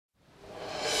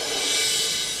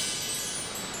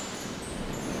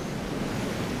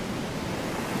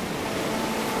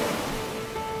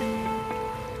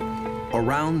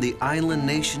Around the island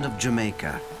nation of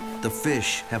Jamaica, the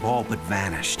fish have all but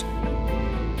vanished.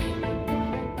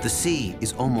 The sea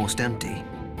is almost empty,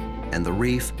 and the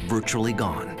reef virtually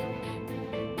gone.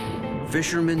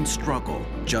 Fishermen struggle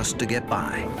just to get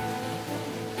by.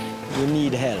 We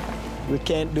need help. We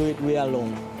can't do it we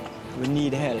alone. We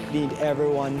need help. We need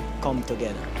everyone come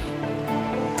together.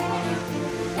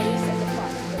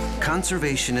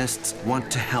 Conservationists want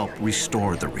to help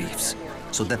restore the reefs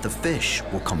so that the fish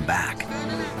will come back.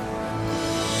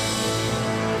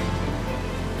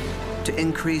 To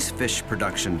increase fish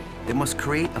production, they must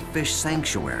create a fish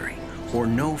sanctuary or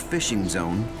no fishing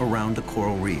zone around a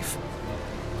coral reef.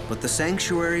 But the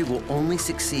sanctuary will only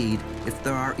succeed if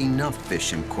there are enough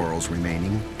fish and corals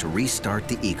remaining to restart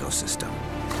the ecosystem.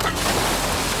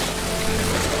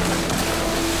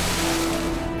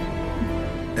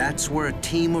 That's where a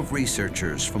team of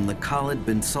researchers from the Khaled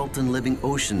bin Sultan Living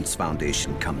Oceans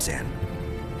Foundation comes in.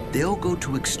 They'll go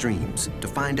to extremes to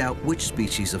find out which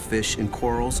species of fish and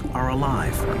corals are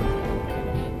alive.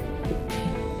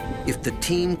 If the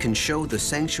team can show the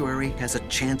sanctuary has a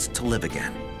chance to live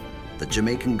again, the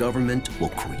Jamaican government will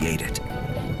create it.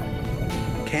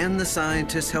 Can the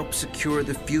scientists help secure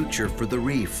the future for the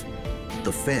reef,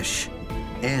 the fish,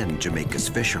 and Jamaica's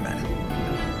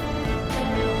fishermen?